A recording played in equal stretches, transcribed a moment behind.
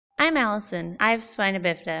I'm Allison. I have spina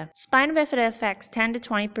bifida. Spina bifida affects 10 to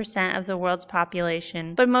 20% of the world's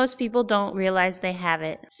population, but most people don't realize they have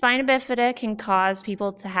it. Spina bifida can cause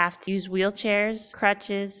people to have to use wheelchairs,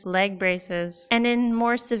 crutches, leg braces, and in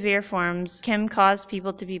more severe forms can cause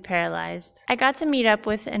people to be paralyzed. I got to meet up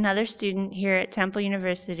with another student here at Temple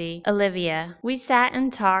University, Olivia. We sat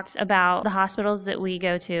and talked about the hospitals that we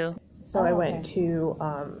go to. So I went to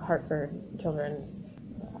Hartford Children's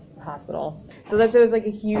Hospital. So it was like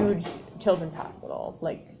a huge children's hospital,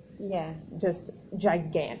 like just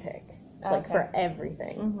gigantic, like for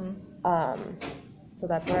everything. So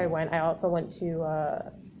that's where I went. I also went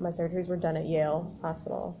to my surgeries were done at Yale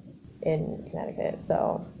Hospital in Connecticut.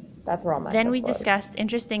 So that's where all my Then stuff we was. discussed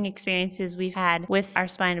interesting experiences we've had with our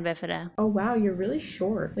spina bifida. Oh wow, you're really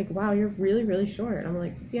short. Like wow, you're really really short. And I'm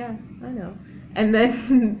like, yeah, I know. And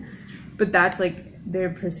then, but that's like,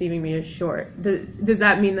 they're perceiving me as short. Does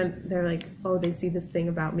that mean that they're like, oh, they see this thing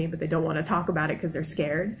about me, but they don't want to talk about it because they're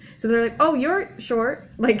scared? So they're like, oh, you're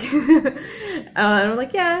short. Like, and I'm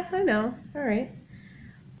like, yeah, I know. All right.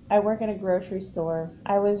 I work at a grocery store.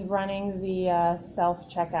 I was running the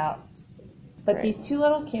self-checkouts. But these two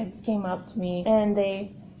little kids came up to me, and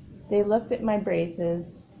they looked at my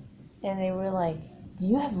braces, and they were like, do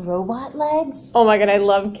you have robot legs? Oh my God, I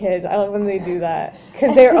love kids. I love when they do that.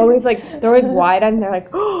 Because they're always wide-eyed, and they're like,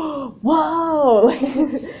 oh, whoa,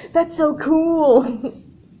 like, that's so cool.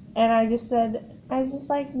 And I was just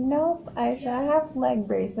like, nope. I said, I have leg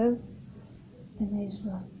braces. And they just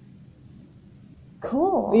were like,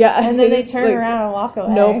 cool. Yeah. And then they turn around and walk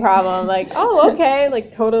away. No problem. Like, oh, okay. Like,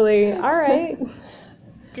 totally. All right.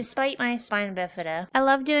 Despite my spina bifida, I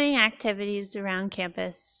love doing activities around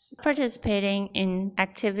campus, participating in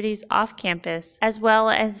activities off campus, as well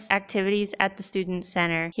as activities at the Student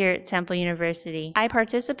Center here at Temple University. I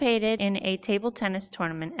participated in a table tennis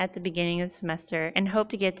tournament at the beginning of the semester and hope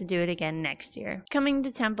to get to do it again next year. Coming to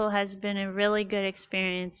Temple has been a really good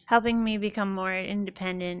experience, helping me become more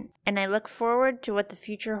independent, and I look forward to what the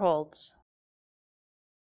future holds.